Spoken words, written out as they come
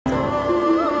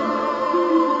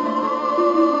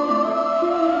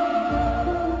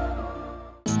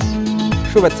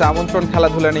শুভেচ্ছা আমন্ত্রণ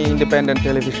খেলাধুলা নিয়ে ইন্ডিপেন্ডেন্ট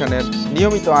টেলিভিশনের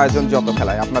নিয়মিত আয়োজন যত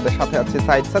খেলায় আপনাদের সাথে আছে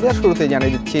সাইদ সাদিয়া। শুরুতেই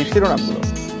জানিয়ে দিচ্ছি শিরোনামগুলো।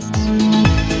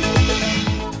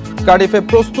 কার্ডিফে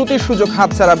প্রস্তুতির সুযোগ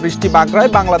হাতছাড়া, বৃষ্টি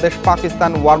বাগড়ায় Bangladesh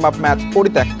Pakistan warm up match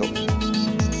পরিত্যক্ত।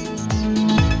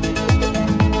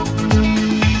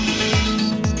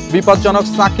 বিপজ্জনক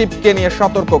সাকিবকে নিয়ে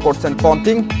সতর্ক করছেন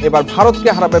পন্টিং, এবার ভারতকে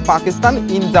হারাবে পাকিস্তান,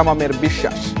 ইনজামামের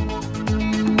বিশ্বাস।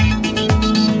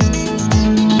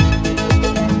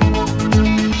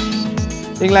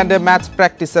 ইংল্যান্ডে ম্যাচ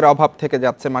প্র্যাকটিসের অভাব থেকে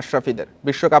যাচ্ছে মাশরাফিদের।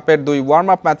 বিশ্বকাপের 2 ওয়ার্ম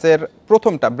আপ ম্যাচের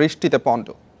প্রথমটা বৃষ্টিতে পণ্ড।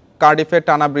 কার্ডিফে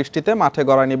টানা বৃষ্টিতে মাঠে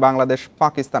গড়ায়নি বাংলাদেশ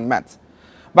পাকিস্তান ম্যাচ।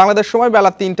 বাংলাদেশ সময়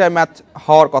বেলা 3টায় ম্যাচ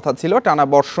হওয়ার কথা ছিল, টানা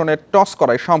বর্ষণে টস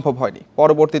করাই সম্ভব হয়নি।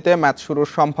 পরবর্তীতে ম্যাচ শুরুর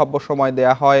সম্ভাব্য সময়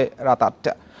দেয়া হয় রাত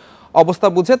 8টা। অবস্থা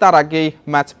বুঝে তার আগেই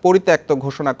ম্যাচ পরিত্যক্ত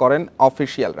ঘোষণা করেন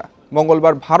অফিসিয়ালরা।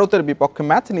 মঙ্গলবার ভারতের বিপক্ষে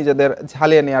ম্যাচ নিজেদের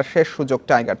ঝালিয়ে নেওয়ার শেষ সুযোগ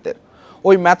টাইগারদের।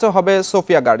 ওই ম্যাচও হবে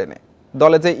সোফিয়া গার্ডেনে।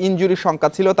 দলে যে ইনজুরি সংখ্যা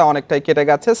ছিল তা অনেকটাই কেটে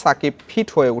গেছে, সাকিব ফিট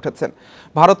হয়ে উঠেছেন।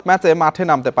 ভারত ম্যাচে মাঠে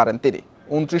নামতে পারেন তিনি।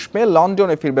 29 মে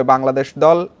লন্ডনে ফিরবে বাংলাদেশ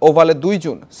দল। ওভালে 2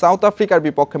 জুন সাউথ আফ্রিকার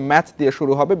বিপক্ষে ম্যাচ দিয়ে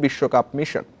শুরু হবে বিশ্বকাপ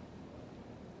মিশন।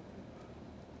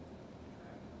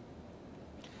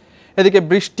 এদিকে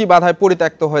বৃষ্টি বাধায়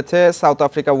পরিত্যক্ত হয়েছে সাউথ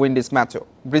আফ্রিকা উইন্ডিজ ম্যাচও।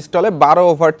 ব্রিস্টলে 12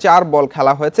 ওভার 4 বল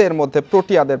খেলা হয়েছে। এর মধ্যে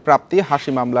প্রোটিয়াদের প্রাপ্তি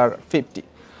হাসি মামলার 50।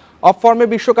 অফ ফর্মে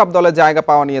বিশ্বকাপ দলে জায়গা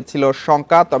পাওয়া নিয়েছিল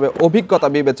শঙ্কা, তবে অভিজ্ঞতা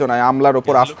বিবেচনায় আমলার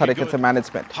উপর আস্থা রেখেছে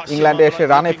ম্যানেজমেন্ট। ইংল্যান্ডে এসে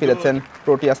রানে ফিরেছেন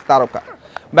প্রোটিয়াস তারকা।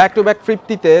 ব্যাক টু ব্যাক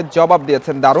 50-তে জবাব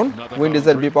দিয়েছেন দারুণ।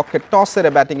 উইন্ডিজের বিপক্ষে টস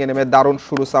হেরে ব্যাটিংয়ে নেমে দারুণ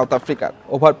শুরু সাউথ আফ্রিকার।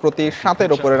 ওভার প্রতি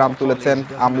 7-এর ওপরে রান তুলেছেন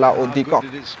আমলা ও ডিকক।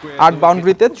 8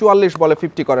 বাউন্ডারিতে 44 বলে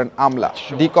 50 করেন আমলা।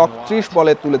 ডিকক 30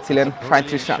 বলে তুলেছিলেন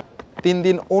 37 রান। 3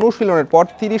 দিন অনুশীলনের পর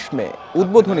 30 মে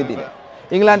উদ্বোধনী দিনে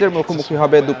ইংল্যান্ডের মুখোমুখি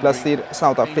হবে ডুপ্লাসির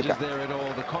সাউথ আফ্রিকা।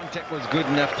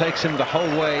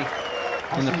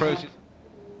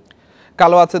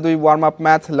 কালো আছে 2 ওয়ার্ম আপ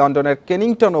ম্যাচ। লন্ডনের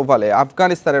কেনিংটন ওভালে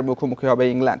আফগানিস্তানের মুখোমুখি হবে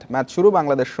ইংল্যান্ড। ম্যাচ শুরু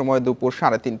বাংলাদেশ সময় দুপুর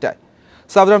 3:30টায়।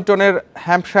 সাউদাম্পটনের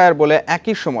হ্যাম্পশায়ার বলে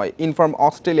একই সময় ইনফর্ম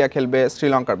অস্ট্রেলিয়া খেলবে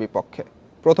শ্রীলঙ্কার বিপক্ষে।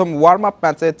 প্রথম ওয়ার্ম আপ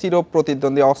ম্যাচে চির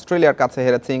প্রতিদ্বন্দ্বী অস্ট্রেলিয়ার কাছে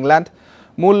হেরেছে ইংল্যান্ড।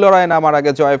 মূল লড়াইয়ে নামার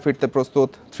আগে জয়ে ফিরতে প্রস্তুত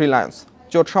 3 লায়ন্স।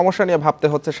 চোট সমস্যা নিয়ে ভাবতে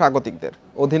হচ্ছে স্বাগতিকদের।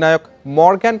 অধিনায়ক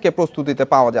মর্গ্যানকে প্রস্তুতিতে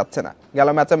পাওয়া যাচ্ছে না। গেল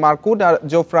ম্যাচে মার্কুড আর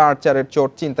জোফরা আর্চারের চোট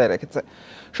চিন্তায় রেখেছে।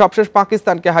 সবশেষ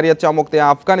পাকিস্তানকে হারিয়ে চমক দেয়া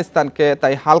আফগানিস্তানকে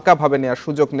তাই হালকাভাবে নেওয়ার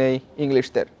সুযোগ নেই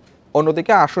ইংলিশদের।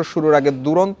 অন্যদিকে আসর শুরুর আগে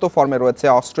দুরন্ত ফর্মে রয়েছে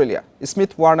অস্ট্রেলিয়া।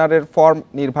 স্মিথ ওয়ার্নারের ফর্ম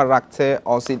নির্ভর রাখছে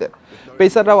অসিদের।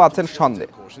 পেসাররাও আছেন ছন্দে।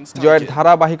 জয়ের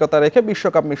ধারাবাহিকতা রেখে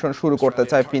বিশ্বকাপ মিশন শুরু করতে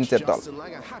চায় ফিঞ্চের দল।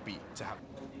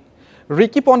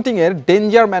 রিকি পন্টিংয়ের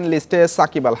ডেঞ্জার ম্যান লিস্টে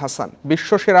সাকিব আল হাসান।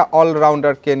 বিশ্বসেরা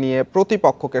অলরাউন্ডারকে নিয়ে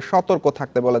প্রতিপক্ষকে সতর্ক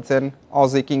থাকতে বলেছেন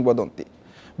অজি কিংবদন্তি।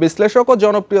 বিশ্লেষক ও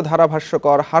জনপ্রিয়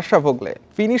ধারাভাষ্যকর হার্ষা ভোগলে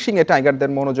ফিনিশিংয়ে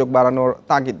টাইগারদের মনোযোগ বাড়ানোর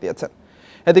তাগিদ দিয়েছেন।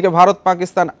 এদিকে ভারত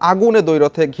পাকিস্তান আগুনে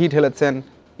দ্বৈরথে ঘি ঢেলেছেন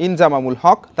ইনজামামুল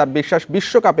হক। তার বিশ্বাস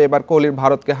বিশ্বকাপে এবার কোহলির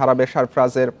ভারতকে হারাবে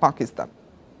সারফরাজের পাকিস্তান।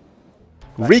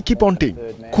 রিকি পন্টিং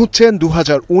খুঁজছেন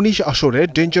 2019 আসরের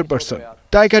ডেঞ্জার পারসন।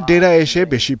 টাইগার ডেরা এসে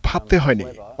বেশি ভাবতে হয়নি।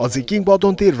 অজি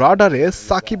কিংবদন্তির রাডারে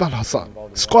Shakib Al Hasan.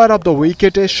 Square of the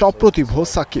উইকেটে সপ্রতিভ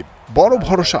সাকিব। বড়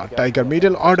ভরসা টাইগার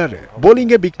মিডল অর্ডারে।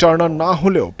 বোলিংয়ে বিগ টার্নার না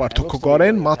হলেও পার্থক্য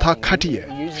করেন মাথা খাটিয়ে।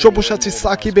 সব্যসাচী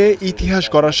সাকিবে ইতিহাস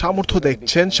গড়ার সামর্থ্য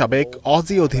দেখছেন সাবেক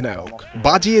অজি অধিনায়ক।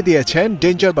 বাজিয়ে দিয়েছেন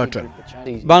ডেঞ্জার বাটন।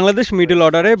 বাংলাদেশ মিডল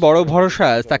অর্ডারে বড় ভরসা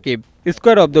সাকিব।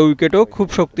 স্কোয়ার অব দ্য উইকেটও খুব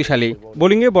শক্তিশালী।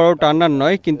 বোলিংয়ে বড় টার্নার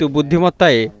নয়, কিন্তু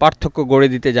বুদ্ধিমত্তায় পার্থক্য গড়ে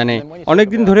দিতে জানে।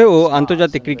 অনেকদিন ধরে ও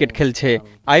আন্তর্জাতিক ক্রিকেট খেলছে।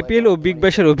 আইপিএল ও বিগ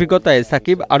ব্যাশের অভিজ্ঞতায়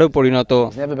সাকিব আরও পরিণত।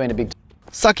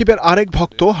 সাকিবের আরেক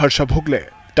ভক্ত হার্ষা ভোগলে।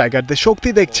 টাইগারদের শক্তি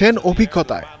দেখছেন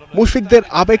অভিজ্ঞতায়। মুশফিকদের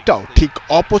আবেগটাও ঠিক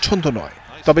অপছন্দ নয়,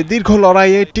 তবে দীর্ঘ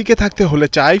লড়াইয়ে টিকে থাকতে হলে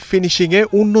চাই ফিনিশিংয়ে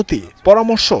উন্নতি।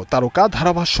 পরামর্শ তারকা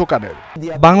ধারাভাষ্যকারের।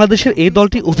 বাংলাদেশের এই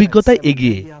দলটি অভিজ্ঞতায়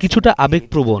এগিয়ে, কিছুটা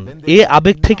আবেগপ্রবণ। এ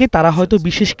আবেগ থেকে তারা হয়তো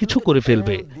বিশেষ কিছু করে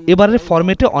ফেলবে। এবারের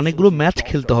ফরম্যাটে অনেকগুলো ম্যাচ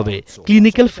খেলতে হবে।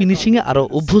 ক্লিনিক্যাল ফিনিশিংয়ে আরও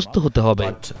অভ্যস্ত হতে হবে।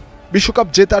 বিশ্বকাপ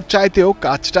জেতার চাইতেও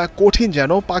কাজটা কঠিন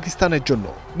যেন পাকিস্তানের জন্য।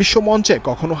 বিশ্বমঞ্চে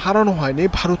কখনো হারানো হয়নি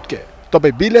ভারতকে। তবে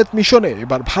বিলেত মিশনে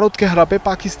এবার ভারতকে হারাবে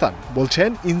পাকিস্তান, বলছেন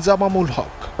ইনজামামুল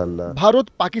হক। ভারত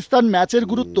পাকিস্তান ম্যাচের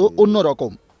গুরুত্ব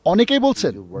অন্যরকম। অনেকেই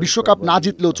বলছেন বিশ্বকাপ না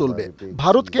জিতলেও চলবে,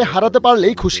 ভারতকে হারাতে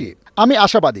পারলেই খুশি। আমি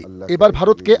আশাবাদী এবার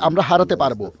ভারতকে আমরা হারাতে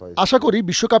পারবো। আশা করি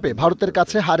বিশ্বকাপে ভারতের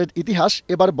কাছে হারের ইতিহাস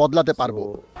এবার বদলাতে পারবো।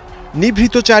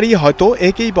 নিভৃতচারী হয়তো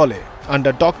একেই বলে।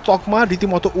 আন্ডারডগ তকমা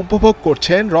রীতিমতো উপভোগ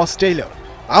করছেন রস টেইলর।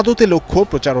 আদতে লক্ষ্য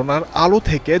প্রচারণার আলো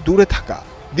থেকে দূরে থাকা,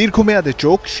 দীর্ঘমেয়াদে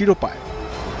চোখ শিরোপায়।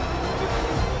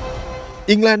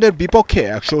 ইংল্যান্ডের বিপক্ষে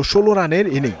 116 রানের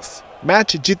ইনিংস। ম্যাচ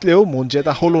জিতলেও মন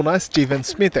জেতা হল না স্টিভেন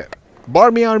স্মিথের।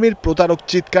 বার্মি আর্মির প্রতারক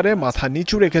চিৎকারে মাথা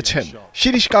নিচু রেখেছেন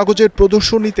শিরীষ কাগজের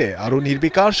প্রদর্শনীতে আরও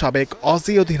নির্বিকার সাবেক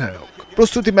অজি অধিনায়ক।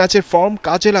 প্রস্তুতি ম্যাচের ফর্ম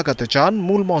কাজে লাগাতে চান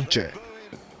মূল মঞ্চে।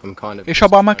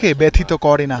 এসব আমাকে ব্যথিত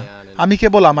করে না, আমি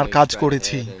কেবল আমার কাজ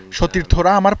করেছি।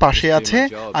 সতীর্থরা আমার পাশে আছে,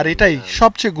 আর এটাই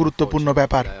সবচেয়ে গুরুত্বপূর্ণ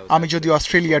ব্যাপার। আমি যদি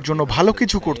অস্ট্রেলিয়ার জন্য ভালো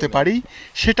কিছু করতে পারি,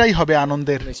 সেটাই হবে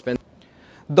আনন্দের।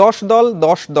 10 দল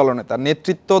 10 দলনেতা,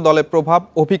 নেতৃত্ব, দলের প্রভাব,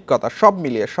 অভিজ্ঞতা সব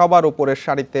মিলিয়ে সবার উপরের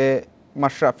সারিতে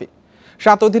মাশরাফি।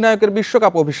 7 অধিনায়কের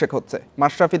বিশ্বকাপ অভিষেক হচ্ছে।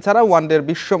 মাশরাফি ছাড়া ওয়ানডের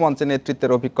বিশ্বমঞ্চে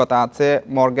নেতৃত্বের অভিজ্ঞতা আছে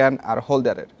মর্গ্যান আর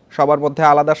হোল্ডারের। সবার মধ্যে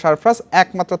আলাদা সারফরাজ,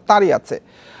 একমাত্র তারই আছে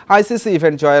আইসিসি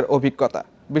ইভেন্ট জয়ের অভিজ্ঞতা।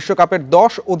 বিশ্বকাপের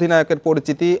 10 অধিনায়কের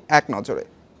পরিচিতি এক নজরে।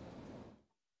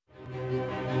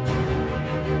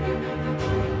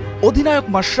 অধিনায়ক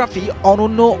মাশরাফি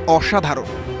অনন্য, অসাধারণ,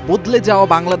 বদলে যাওয়া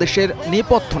বাংলাদেশের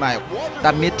নেপথ্য নায়ক।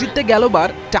 তার নেতৃত্বে গেলবার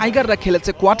টাইগাররা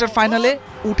খেলেছে কোয়ার্টার ফাইনালে,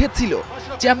 উঠেছিল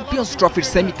চ্যাম্পিয়ন্স ট্রফির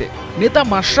সেমিতে। নেতা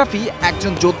মাশরাফি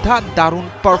একজন যোদ্ধা, দারুণ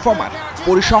পারফর্মার।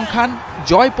 পরিসংখ্যান,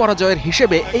 জয় পরাজয়ের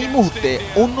হিসেবে এই মুহূর্তে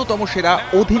অন্যতম সেরা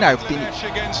অধিনায়ক তিনি।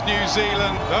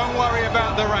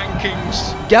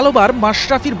 গেলবার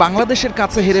মাশরাফির বাংলাদেশের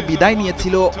কাছে হেরে বিদায়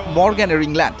নিয়েছিল মর্গ্যানের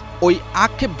ইংল্যান্ড। ওই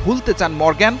আক্ষেপ ভুলতে চান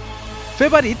মর্গ্যান।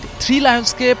 ফেভারিট 3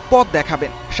 লায়ন্সকে পথ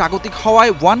দেখাবেন। স্বাগতিক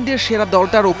হওয়ায় ওয়ানডের সেরা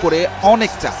দলটার উপরে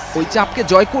অনেক চাপ। ওই চাপকে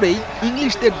জয় করেই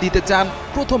ইংলিশদের দিতে চান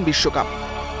প্রথম বিশ্বকাপ।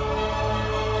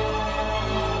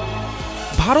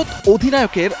 ভারত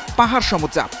অধিনায়কের পাহাড় সম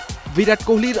চাপ। বিরাট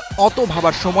কোহলির অত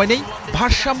ভাবার সময় নেই,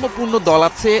 ভারসাম্যপূর্ণ দল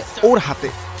আছে ওর হাতে।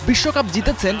 বিশ্বকাপ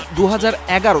জিতেছেন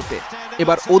 2011-তে।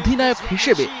 এবার অধিনায়ক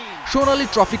হিসেবে সোনালী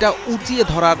ট্রফিটা উঁচিয়ে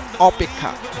ধরার অপেক্ষা।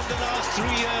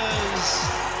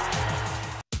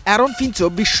 অ্যারন ফিঞ্চও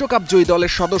বিশ্বকাপ জয়ী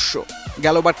দলের সদস্য।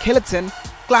 গেলবার খেলেছেন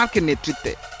ক্লার্কের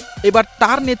নেতৃত্বে, এবার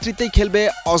তার নেতৃত্বেই খেলবে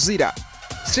অজিরা।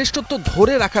 শ্রেষ্ঠত্ব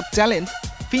ধরে রাখার চ্যালেঞ্জ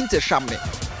ফিঞ্চের সামনে।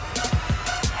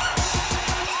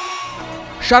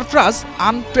 সারফরাজ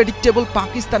আনপ্রেডিক্টেবল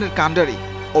পাকিস্তানের কাণ্ডারি।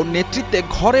 ওর নেতৃত্বে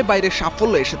ঘরে বাইরে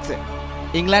সাফল্য এসেছে।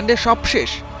 ইংল্যান্ডের সবশেষ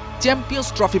champions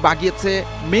trophy বাগিয়েছে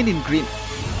men in green.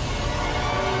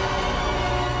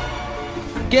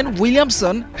 Kane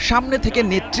Williamson সামনে থেকে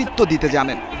নেতৃত্ব দিতে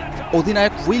জানেন।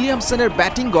 অধিনায়ক উইলিয়ামসনের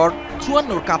ব্যাটিং গড়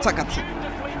 54-র কাছাকাছি।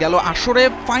 গেল আসরে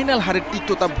ফাইনাল হারের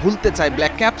তিক্ততা ভুলতে চায়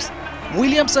ব্ল্যাক ক্যাপস।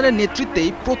 উইলিয়ামসনের নেতৃত্বেই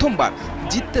প্রথমবার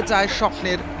জিততে চায়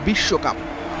স্বপ্নের বিশ্বকাপ।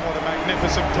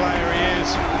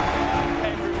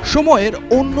 সময়ের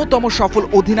অন্যতম সফল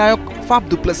অধিনায়ক ফাফ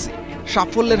দু প্লেসি।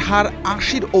 সাফল্যের হার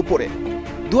 80-র ওপরে।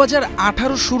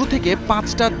 2018 শুরু থেকে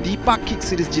 5টা দ্বিপাক্ষিক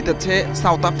সিরিজ জিতেছে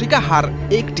সাউথ আফ্রিকা, হার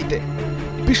 1টিতে।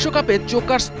 বিশ্বকাপে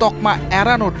জোকার্স তকমা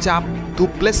এড়ানোর চাপ দু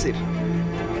প্লেসির।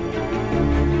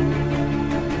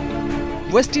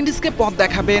 ওয়েস্ট ইন্ডিজকে পথ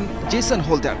দেখাবেন জেসন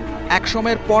হোল্ডার।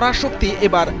 একসময়ের পরাশক্তি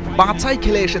এবার বাছাই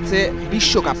খেলে এসেছে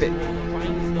বিশ্বকাপে।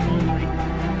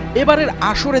 এবারের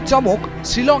আসরে চমক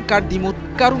শ্রীলঙ্কার দিমুত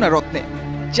কারুণারত্নে।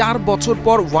 4 বছর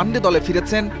পর ওয়ানডে দলে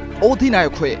ফিরেছেন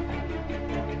অধিনায়ক হয়ে।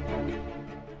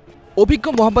 অভিজ্ঞ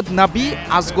মোহাম্মদ নাবি,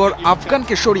 আসগর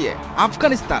আফগানকে সরিয়ে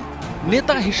আফগানিস্তান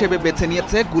নেতা হিসেবে বেছে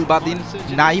নিয়েছে গুলবাদিন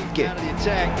নাইবকে।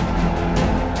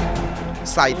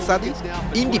 সাইদ সাদি,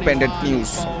 ইন্ডিপেন্ডেন্ট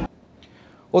নিউজ।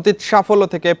 অতীত সাফল্য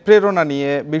থেকে প্রেরণা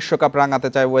নিয়ে বিশ্বকাপ রাঙাতে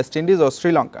চায় ওয়েস্ট ইন্ডিজ ও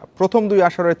শ্রীলঙ্কা। প্রথম 2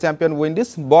 আসরের চ্যাম্পিয়ন উইন্ডিজ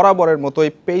বরাবরের মতোই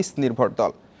পেস নির্ভর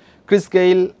দল। ক্রিস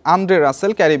গেইল, আন্দ্রে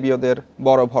রাসেল ক্যারিবীয়দের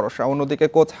বড় ভরসা। অন্যদিকে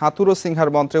কোচ হাথুরু সিংহার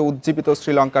মন্ত্রে উজ্জীবিত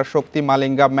শ্রীলঙ্কার শক্তি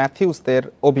মালিঙ্গা ম্যাথিউসদের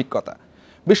অভিজ্ঞতা।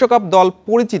 বিশ্বকাপ দল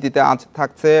পরিচিতিতে আজ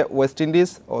থাকছে ওয়েস্ট ইন্ডিজ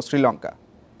ও শ্রীলঙ্কা।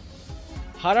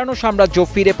 হারানো সাম্রাজ্য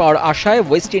ফিরে পাওয়ার আশায়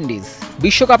ওয়েস্ট ইন্ডিজ।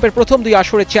 বিশ্বকাপের প্রথম 2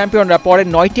 আসরে চ্যাম্পিয়নরা পরের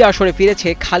 9টি আসরে ফিরেছে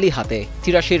খালি হাতে।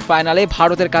 83-র ফাইনালে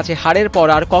ভারতের কাছে হারের পর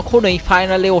আর কখনোই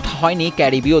ফাইনালে ওঠা হয়নি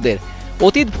ক্যারিবীয়দের।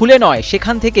 অতীত ভুলে নয়,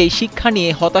 সেখান থেকেই শিক্ষা নিয়ে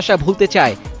হতাশা ভুলতে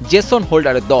চায় জেসন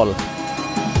হোল্ডারের দল।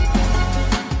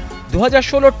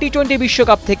 2016 টি-20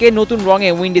 বিশ্বকাপ থেকে নতুন রঙে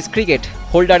উইন্ডিজ ক্রিকেট।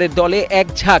 হোল্ডারের দলে এক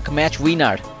ঝাঁক ম্যাচ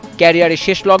উইনার। ক্যারিয়ারের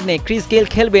শেষ লগ্নে ক্রিস গেইল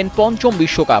খেলবেন 5ম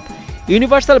বিশ্বকাপ।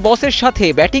 ইউনিভার্সাল বসের সাথে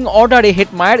ব্যাটিং অর্ডারে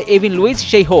হেটমায়ার, এভিন লুইস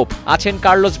সেই হোপ। আছেন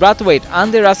কার্লোস ব্রাথওয়েট,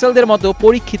 আন্দ্রে রাসেলদের মতো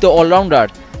পরীক্ষিত অলরাউন্ডার।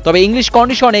 তবে ইংলিশ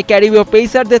কন্ডিশনে ক্যারিবীয়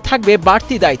পেসারদের থাকবে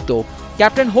বাড়তি দায়িত্ব।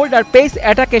 ক্যাপ্টেন হোল্ডার পেস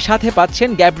অ্যাটাকে সাথে পাচ্ছেন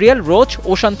গ্যাব্রিয়েল রোচ,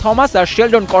 ওশান থমাস আর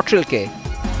শেলডন কট্রেলকে।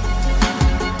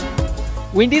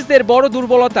 উইন্ডিজদের বড়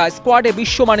দুর্বলতা স্কোয়াডে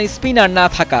বিশ্বমানের স্পিনার না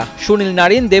থাকা। সুনীল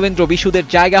নারিন, দেবেন্দ্র বিশুদের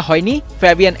জায়গা হয়নি।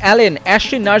 ফ্যাবিয়ান অ্যালেন,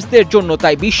 অ্যাশলি নার্সদের জন্য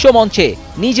তাই বিশ্বমঞ্চে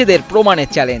নিজেদের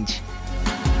প্রমাণের চ্যালেঞ্জ।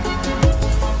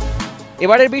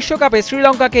 এবারের বিশ্বকাপে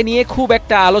শ্রীলঙ্কাকে নিয়ে খুব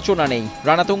একটা আলোচনা নেই।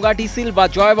 রানাতুঙ্গা, ডিসিল বা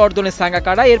জয়বর্ধনে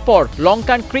সাঙ্গাকারা, এরপর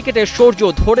লঙ্কান ক্রিকেটের শৌর্য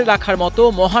ধরে রাখার মতো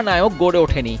মহানায়ক গড়ে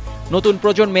ওঠেনি। নতুন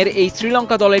প্রজন্মের এই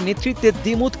শ্রীলঙ্কা দলের নেতৃত্বে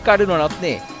দিমুত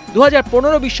কারুণারত্নে।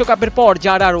 2015 বিশ্বকাপের পর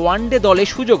যার আর ওয়ানডে দলে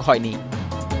সুযোগ হয়নি।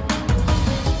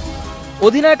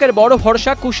 অধিনায়কের বড়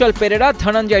ভরসা কুশল পেরেরা,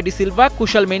 ধনঞ্জয় ডি সিলভা,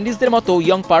 কুশল মেন্ডিসদের মতো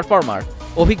ইয়ং পারফর্মার।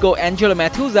 অভিজ্ঞ অ্যাঞ্জেলো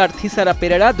ম্যাথিউজ আর থিসারা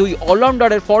পেরেরা দুই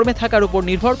অলরাউন্ডারের ফর্মে থাকার উপর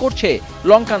নির্ভর করছে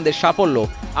লঙ্কানদের সাফল্য।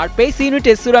 আর পেস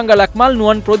ইউনিটে সুরাঙ্গা লাকমাল,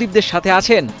 নুয়ান প্রদীপদের সাথে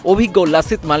আছেন অভিজ্ঞ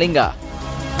লাসিত মালিঙ্গা।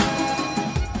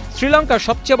 শ্রীলঙ্কার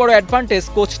সবচেয়ে বড় অ্যাডভান্টেজ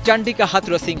কোচ চান্ডিকা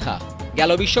হাথুরুসিংহা।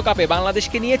 গেল বিশ্বকাপে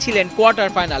বাংলাদেশকে নিয়েছিলেন কোয়ার্টার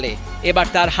ফাইনালে, এবার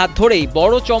তার হাত ধরেই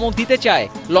বড় চমক দিতে চায়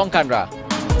লঙ্কানরা।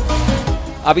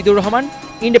 Abidur Rahman,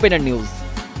 independent news.